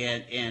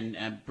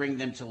and bring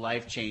them to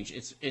life change.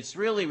 It's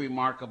really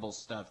remarkable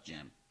stuff,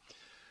 Jim.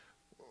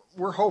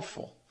 We're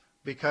hopeful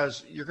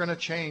because you're going to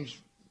change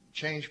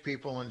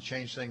people and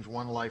change things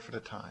one life at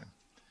a time.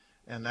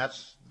 And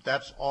that's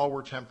all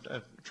we're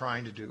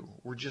trying to do.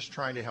 We're just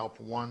trying to help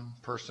one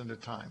person at a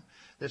time.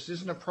 This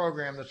isn't a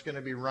program that's going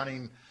to be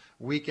running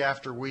week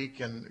after week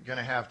and going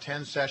to have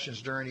 10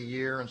 sessions during a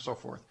year and so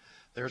forth.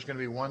 There's going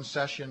to be one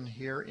session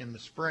here in the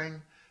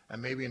spring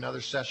and maybe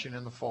another session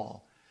in the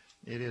fall.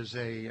 We're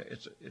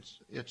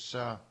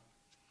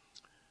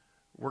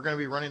going to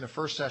be running the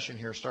first session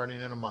here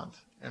starting in a month,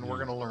 and we're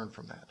going to learn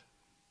from that.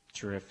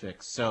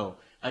 Terrific. So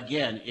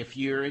again, if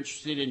you're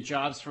interested in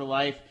Jobs for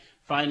Life,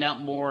 find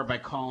out more by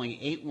calling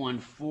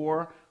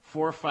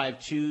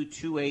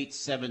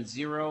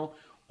 814-452-2870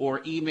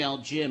 or email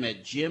Jim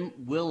at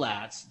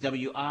jimwillats,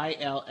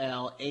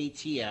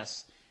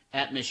 WILLATS,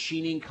 at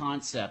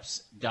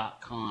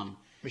machiningconcepts.com.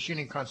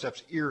 Machining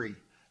Concepts Erie.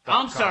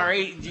 I'm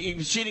sorry,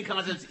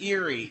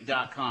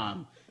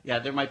 machiningconceptserie.com. Yeah,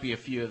 there might be a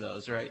few of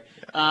those, right?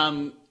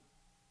 Yeah.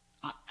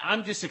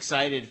 I'm just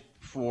excited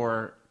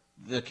for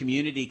the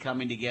community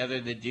coming together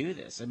to do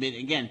this. I mean,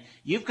 again,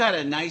 you've got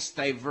a nice,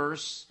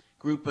 diverse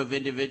group of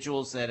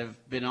individuals that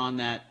have been on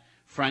that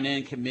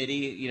front-end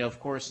committee. You know, of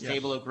course, yes.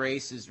 Table of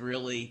Grace is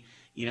really,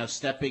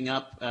 stepping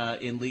up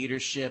in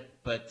leadership,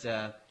 but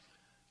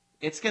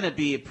it's going to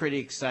be a pretty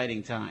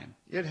exciting time.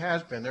 It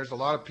has been. There's a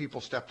lot of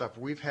people stepped up.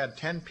 We've had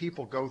 10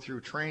 people go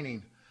through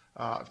training,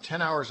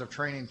 10 hours of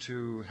training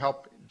to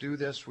help do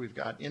this. We've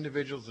got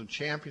individuals and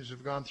champions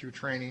who've gone through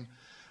training,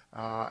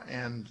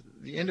 and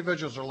the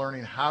individuals are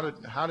learning how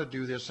to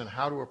do this and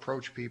how to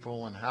approach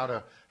people and how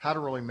to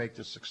really make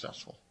this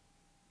successful.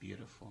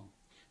 Beautiful.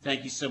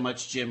 Thank you so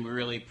much, Jim. We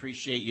really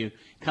appreciate you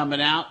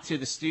coming out to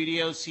the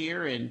studios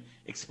here and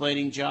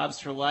explaining Jobs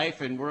for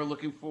Life, and we're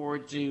looking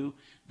forward to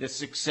the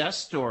success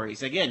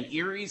stories. Again,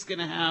 Erie's going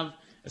to have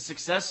a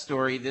success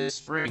story this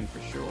spring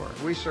for sure.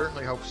 We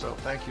certainly hope so.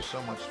 Thank you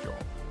so much, Joel.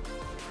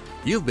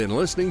 You've been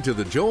listening to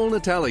The Joel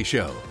Natale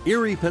Show,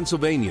 Erie,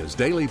 Pennsylvania's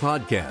daily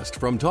podcast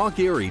from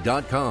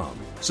TalkErie.com.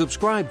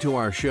 Subscribe to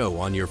our show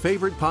on your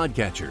favorite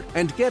podcatcher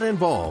and get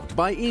involved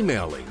by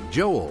emailing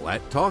Joel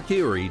at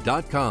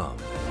TalkErie.com.